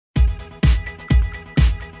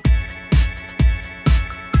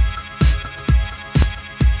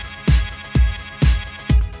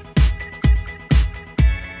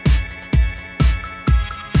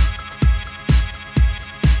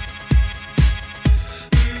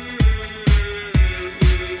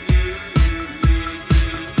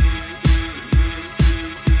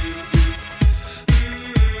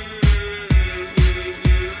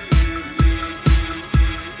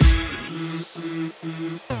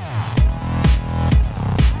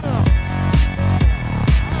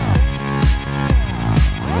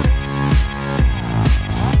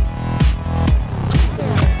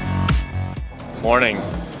morning.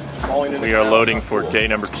 We are loading for day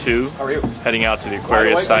number 2, heading out to the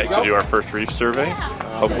Aquarius site to do our first reef survey.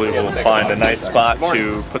 Hopefully we'll find a nice spot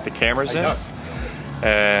to put the cameras in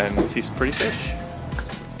and see some pretty fish.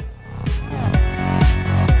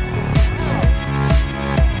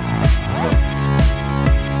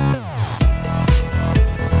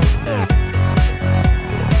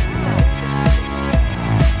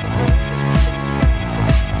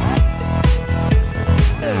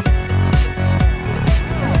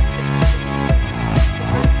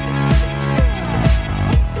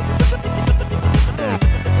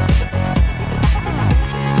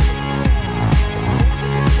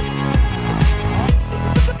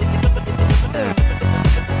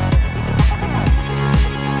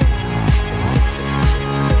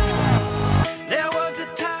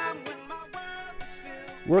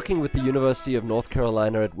 Working with the University of North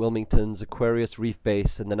Carolina at Wilmington's Aquarius Reef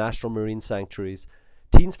Base and the National Marine Sanctuaries,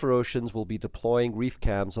 Teens4oceans will be deploying reef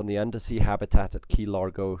cams on the undersea habitat at Key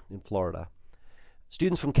Largo in Florida.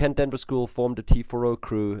 Students from Kent Denver School formed a T4O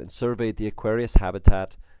crew and surveyed the Aquarius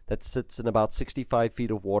habitat that sits in about 65 feet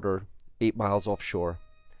of water, 8 miles offshore.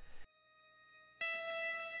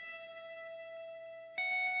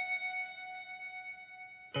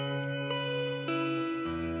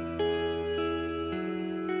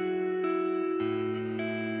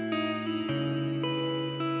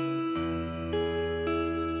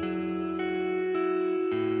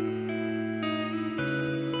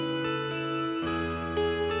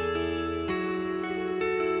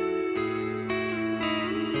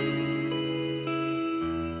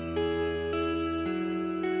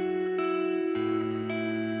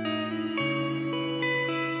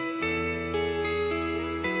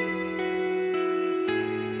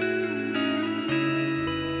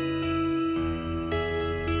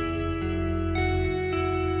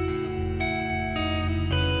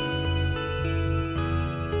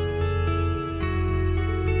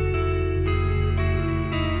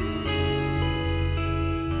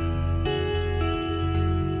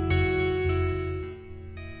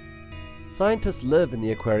 Scientists live in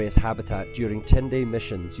the Aquarius habitat during 10-day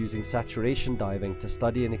missions using saturation diving to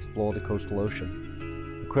study and explore the coastal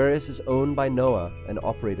ocean. Aquarius is owned by NOAA and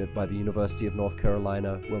operated by the University of North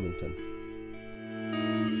Carolina, Wilmington.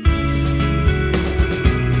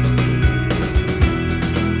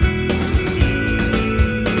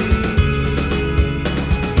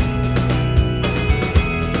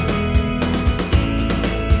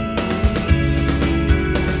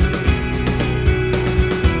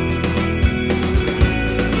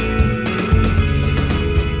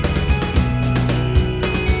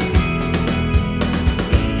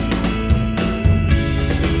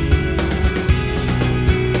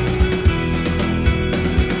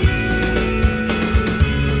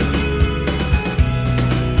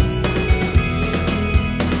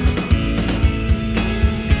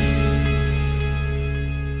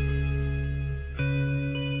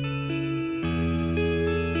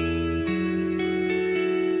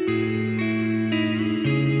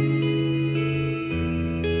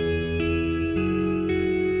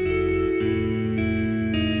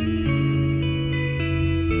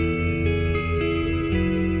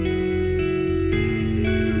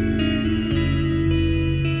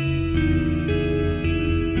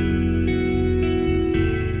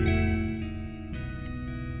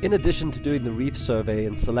 In addition to doing the reef survey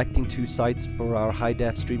and selecting 2 sites for our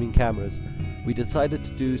high-def streaming cameras, we decided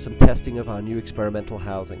to do some testing of our new experimental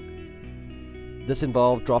housing. This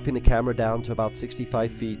involved dropping the camera down to about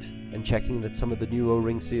 65 feet and checking that some of the new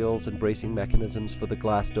O-ring seals and bracing mechanisms for the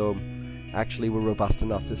glass dome actually were robust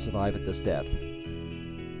enough to survive at this depth.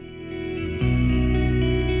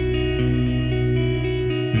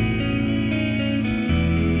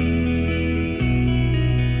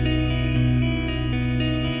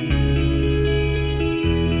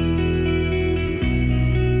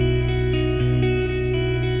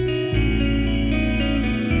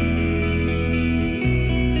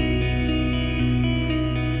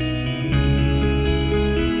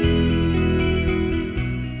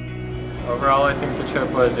 Overall, I think the trip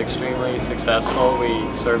was extremely successful. We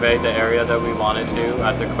surveyed the area that we wanted to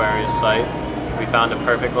at the Aquarius site. We found a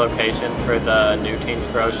perfect location for the new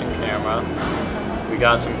Teens4oceans camera. We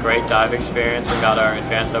got some great dive experience and got our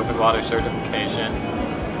advanced open water certification.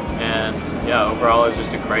 And yeah, overall it was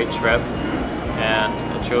just a great trip and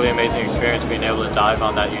a truly amazing experience being able to dive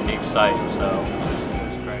on that unique site. So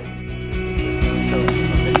it was great.